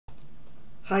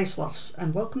Hi Sloths,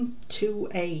 and welcome to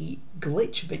a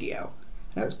glitch video.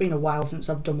 I know it's been a while since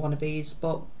I've done one of these,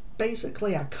 but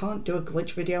basically I can't do a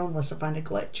glitch video unless I find a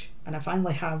glitch, and I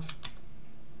finally have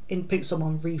in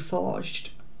Pixelmon Reforged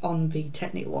on the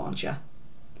Technique launcher.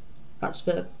 That's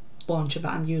the launcher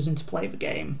that I'm using to play the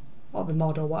game, or the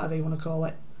mod, or whatever you want to call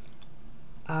it.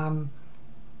 And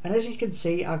as you can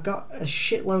see, I've got a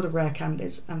shitload of rare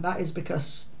candies, and that is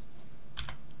because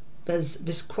there's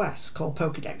this quest called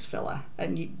Pokédex Filler,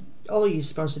 and all you're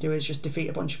supposed to do is just defeat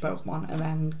a bunch of Pokemon and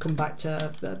then come back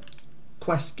to the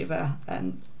quest giver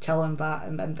and tell them that,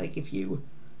 and then they give you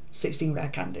 16 rare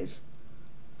candies.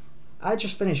 I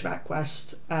just finished that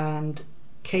quest and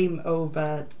came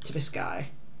over to this guy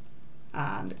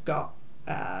and got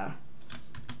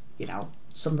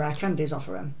some rare candies off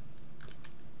of him,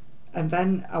 and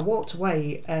then I walked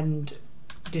away and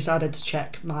decided to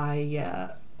check my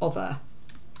other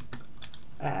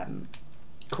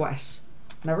quests,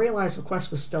 and I realised the quest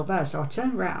was still there, so I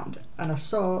turned around and I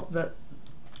saw that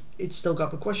it's still got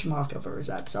the question mark over his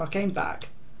head. So I came back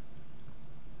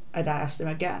and I asked him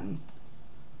again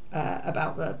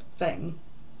about the thing,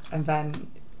 and then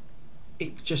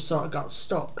it just sort of got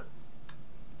stuck.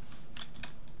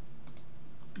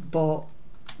 But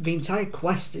the entire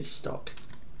quest is stuck,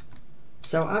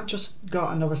 so I've just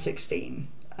got another 16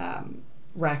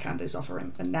 rare candies off of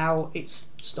him, and now it's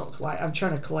stuck. Like, I'm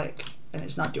trying to click and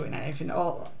it's not doing anything.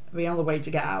 The only way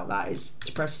to get out of that is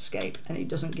to press escape, and it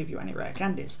doesn't give you any rare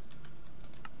candies.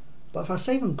 But if I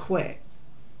save and quit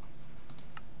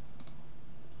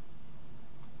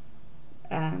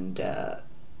and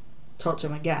talk to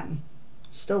him again,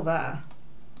 still there.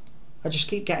 I just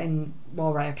keep getting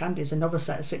more rare candies, another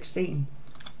set of 16.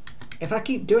 If I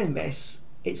keep doing this,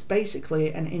 it's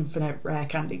basically an infinite rare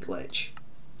candy glitch,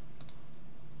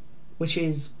 which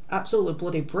is absolutely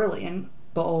bloody brilliant,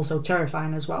 but also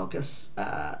terrifying as well, because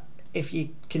if you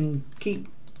can keep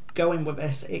going with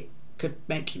this, it could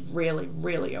make you really,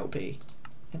 really OP in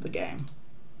the game,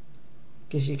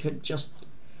 because you could just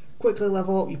quickly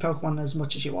level up your Pokemon as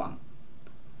much as you want.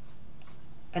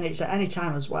 And it's at any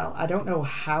time as well. I don't know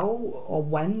how or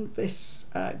when this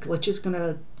glitch is going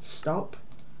to stop.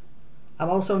 I'm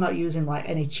also not using like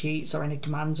any cheats or any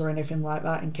commands or anything like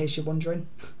that, in case you're wondering.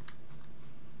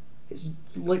 It's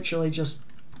literally just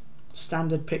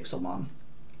standard Pixelmon.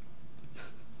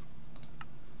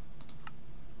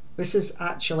 This is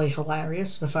actually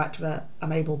hilarious, the fact that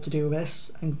I'm able to do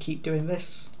this and keep doing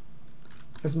this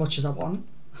as much as I want.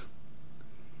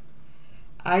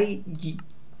 I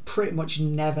pretty much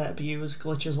never abuse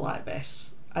glitches like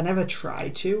this. I never try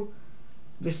to.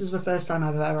 This is the first time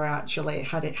I've ever actually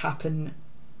had it happen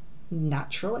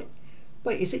naturally.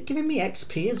 Wait, is it giving me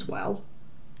XP as well?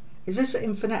 Is this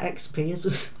infinite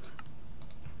XP?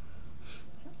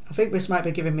 I think this might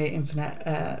be giving me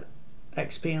infinite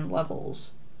XP and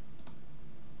levels.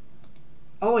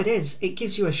 Oh, it is. It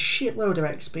gives you a shitload of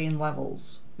XP and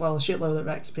levels. Well, a shitload of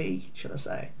XP, should I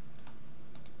say.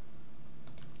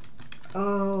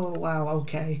 Oh, wow,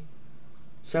 okay.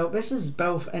 So this is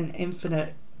both an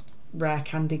infinite rare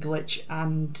candy glitch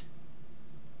and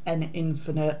an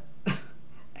infinite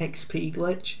XP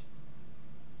glitch.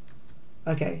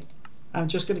 Okay, I'm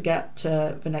just going to get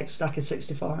to the next stack of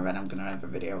 64 and then I'm going to end the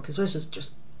video, because this is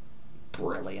just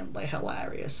brilliantly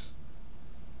hilarious.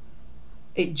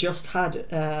 It just had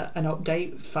an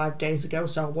update 5 days ago,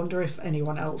 so I wonder if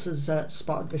anyone else has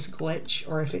spotted this glitch,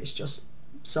 or if it's just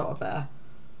sort of a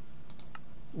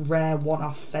rare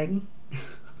one-off thing.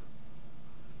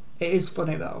 It is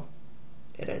funny though.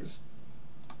 It is.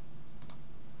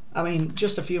 I mean,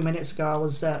 just a few minutes ago I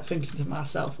was thinking to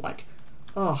myself, like,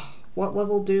 oh, what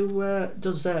level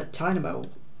does Tynamo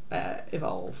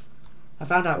evolve? I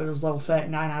found out it was level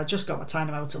 39. I just got my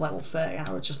Tynamo to level 30, and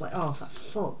I was just like, oh, for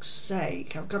fuck's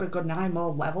sake, I've got to go 9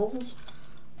 more levels?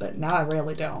 But now I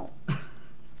really don't.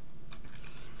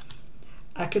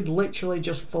 I could literally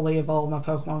just fully evolve my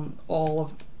Pokemon, all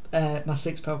of my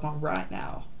 6 Pokemon right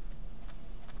now.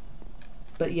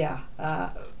 But yeah,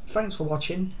 thanks for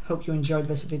watching. Hope you enjoyed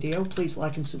this video. Please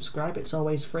like and subscribe, it's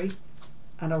always free.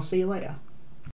 And I'll see you later.